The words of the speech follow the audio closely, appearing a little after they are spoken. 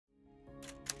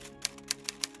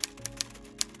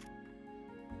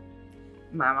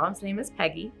My mom's name is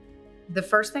Peggy. The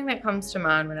first thing that comes to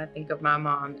mind when I think of my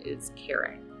mom is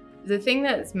caring. The thing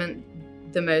that's meant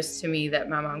the most to me that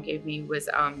my mom gave me was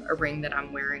a ring that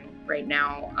I'm wearing right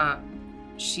now.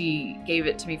 She gave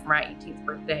it to me for my 18th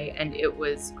birthday, and it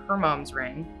was her mom's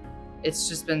ring. It's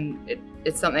just been,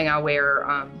 it's something I wear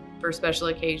for special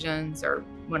occasions or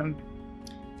when I'm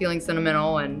feeling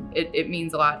sentimental, and it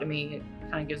means a lot to me. It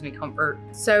kind of gives me comfort.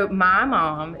 So my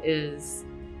mom is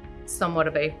somewhat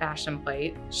of a fashion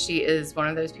plate. She is one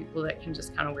of those people that can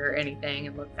just kind of wear anything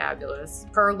and look fabulous.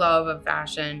 Her love of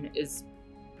fashion is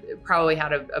probably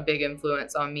had a big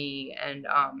influence on me and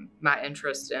my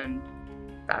interest in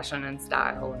fashion and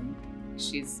style. And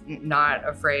she's not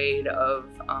afraid of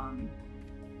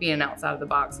being outside of the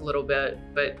box a little bit,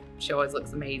 but she always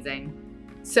looks amazing.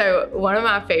 So one of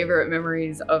my favorite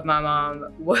memories of my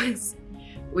mom was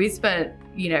we spent,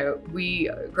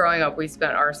 growing up, we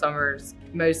spent our summers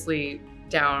mostly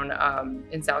down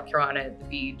in South Carolina at the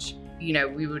beach.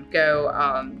 We would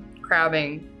go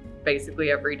crabbing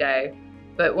basically every day.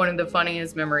 But one of the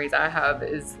funniest memories I have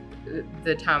is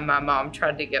the time my mom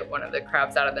tried to get one of the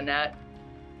crabs out of the net,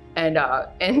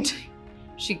 and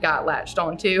she got latched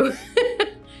onto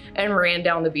and ran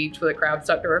down the beach with a crab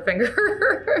stuck to her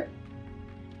finger.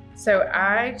 So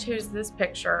I chose this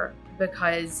picture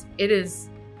because it is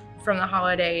from the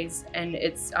holidays, and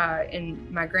it's in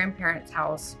my grandparents'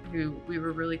 house, who we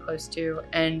were really close to.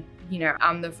 And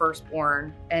I'm the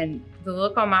firstborn, and the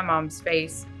look on my mom's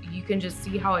face, you can just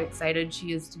see how excited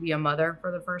she is to be a mother for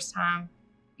the first time.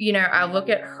 I look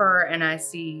at her and I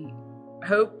see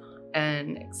hope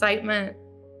and excitement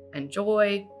and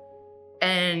joy,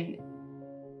 and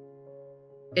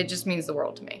it just means the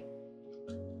world to me.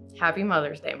 Happy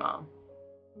Mother's Day, Mom.